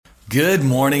Good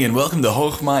morning and welcome to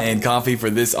Chochmah and Coffee for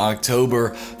this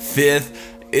October 5th.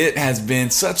 It has been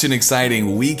such an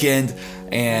exciting weekend,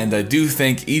 and I do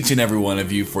thank each and every one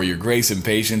of you for your grace and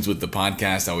patience with the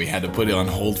podcast that we had to put it on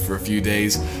hold for a few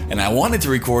days. And I wanted to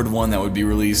record one that would be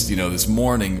released, this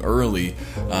morning early,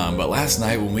 but last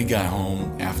night when we got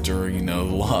home after, the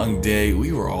long day,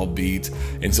 we were all beat,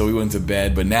 and so we went to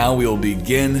bed. But now we will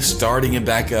begin starting it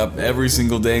back up every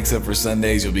single day except for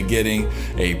Sundays. You'll be getting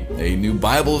a new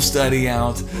Bible study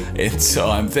out, and so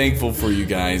I'm thankful for you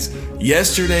guys.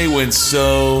 Yesterday went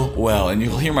so well, and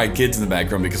you'll hear my kids in the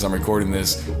background because I'm recording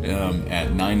this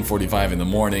at 9:45 in the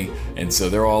morning, and so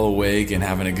they're all awake and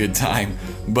having a good time.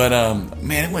 But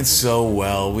man, it went so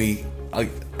well.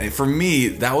 For me,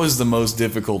 that was the most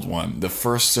difficult one, the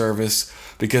first service,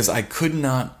 because I could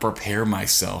not prepare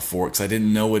myself for it because I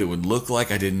didn't know what it would look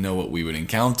like. I didn't know what we would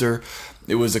encounter.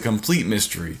 It was a complete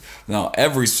mystery. Now,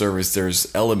 every service,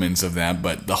 there's elements of that,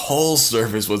 but the whole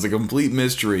service was a complete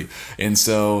mystery. And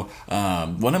so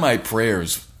one of my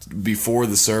prayers before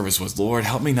the service was, Lord,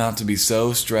 help me not to be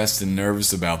so stressed and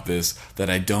nervous about this that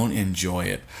I don't enjoy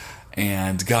it.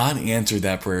 And God answered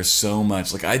that prayer so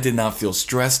much. I did not feel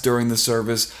stressed during the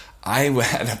service. I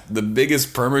had the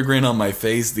biggest permagrin on my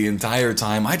face the entire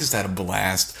time. I just had a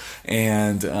blast.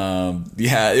 And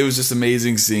it was just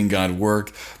amazing seeing God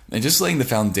work and just laying the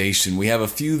foundation. We have a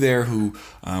few there who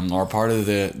are part of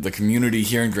the community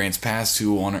here in Grants Pass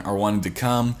who are wanting to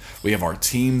come. We have our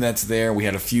team that's there. We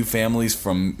had a few families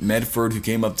from Medford who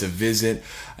came up to visit.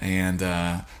 And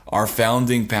our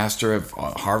founding pastor of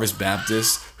Harvest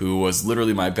Baptist, who was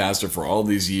literally my pastor for all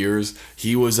these years,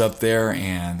 he was up there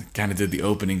and kind of did the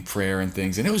opening prayer and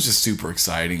things. And it was just super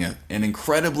exciting, an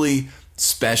incredibly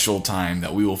special time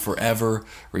that we will forever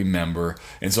remember.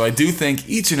 And so I do thank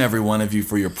each and every one of you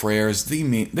for your prayers. They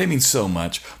mean so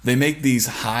much. They make these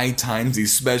high times,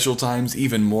 these special times,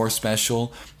 even more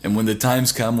special. And when the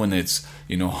times come when it's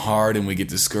hard and we get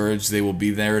discouraged, they will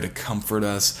be there to comfort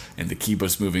us and to keep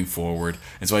us moving forward.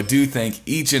 And so I do thank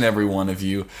each and every one of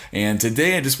you. And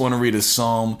today I just want to read a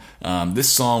psalm. This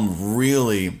psalm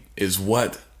really is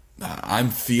what I'm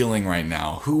feeling right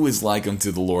now. Who is like unto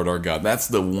the Lord our God? That's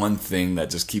the one thing that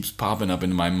just keeps popping up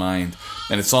into my mind.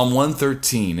 And it's Psalm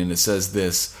 113, and it says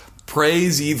this: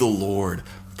 Praise ye the Lord.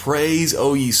 Praise,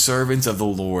 O ye servants of the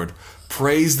Lord.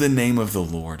 Praise the name of the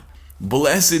Lord.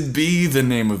 Blessed be the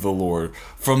name of the Lord,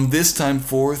 from this time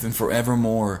forth and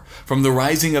forevermore. From the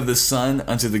rising of the sun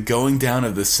unto the going down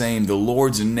of the same, the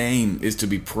Lord's name is to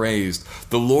be praised.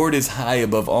 The Lord is high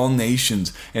above all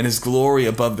nations, and his glory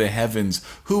above the heavens.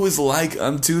 Who is like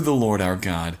unto the Lord our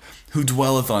God, who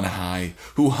dwelleth on high,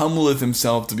 who humbleth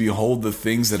himself to behold the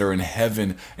things that are in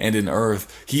heaven and in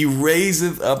earth? He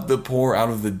raiseth up the poor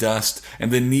out of the dust, and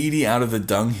the needy out of the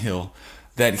dunghill,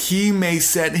 that he may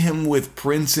set him with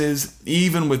princes,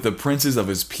 even with the princes of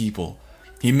his people.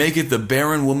 He maketh the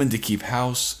barren woman to keep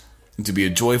house, and to be a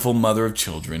joyful mother of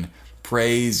children.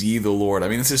 Praise ye the Lord.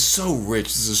 This is so rich,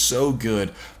 this is so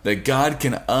good, that God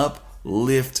can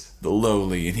uplift the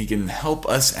lowly, and he can help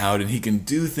us out, and he can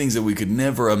do things that we could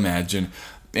never imagine.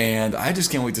 And I just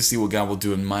can't wait to see what God will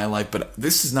do in my life. But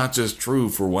this is not just true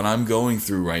for what I'm going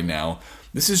through right now.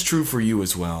 This is true for you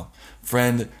as well.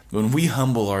 Friend, when we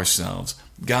humble ourselves,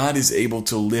 God is able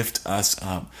to lift us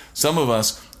up. Some of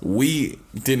us, we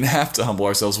didn't have to humble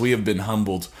ourselves. We have been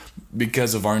humbled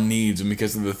because of our needs and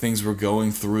because of the things we're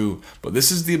going through. But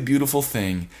this is the beautiful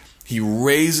thing. He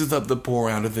raiseth up the poor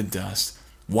out of the dust.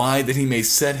 Why? That he may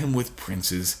set him with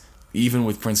princes, even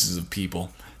with princes of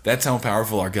people. That's how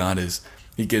powerful our God is.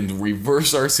 He can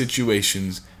reverse our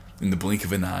situations in the blink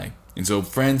of an eye. And so,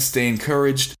 friends, stay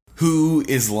encouraged. Who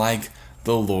is like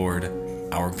the Lord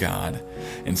our God?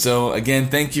 And so, again,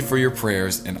 thank you for your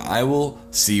prayers, and I will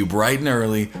see you bright and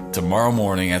early tomorrow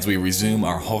morning as we resume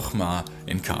our Chochmah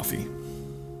and Coffee.